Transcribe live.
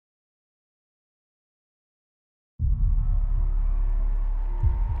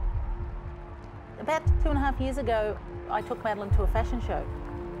About 2.5 years ago, I took Madeline to a fashion show.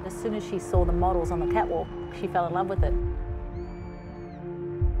 As soon as she saw the models on the catwalk, she fell in love with it.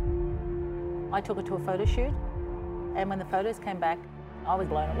 I took her to a photo shoot, and when the photos came back, I was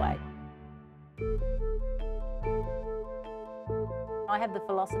blown away. I have the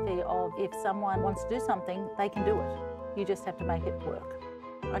philosophy of if someone wants to do something, they can do it. You just have to make it work.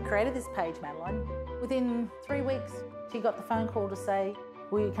 I created this page, Madeline. Within 3 weeks, she got the phone call to say,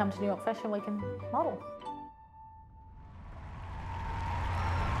 will you come to New York Fashion Week and model?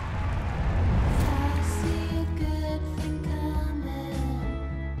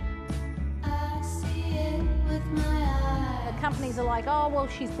 Companies are like, oh, well,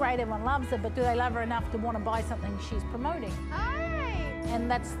 she's great, everyone loves her, but do they love her enough to want to buy something she's promoting? Right.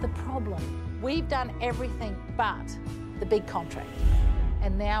 And that's the problem. We've done everything but the big contract.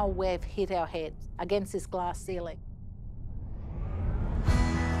 And now we've hit our head against this glass ceiling.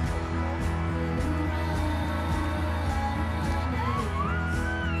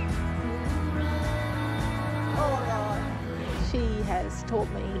 Oh, God. She has taught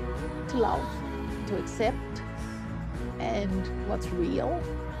me to love, to accept, and what's real,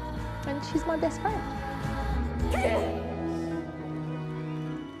 and she's my best friend. Yeah.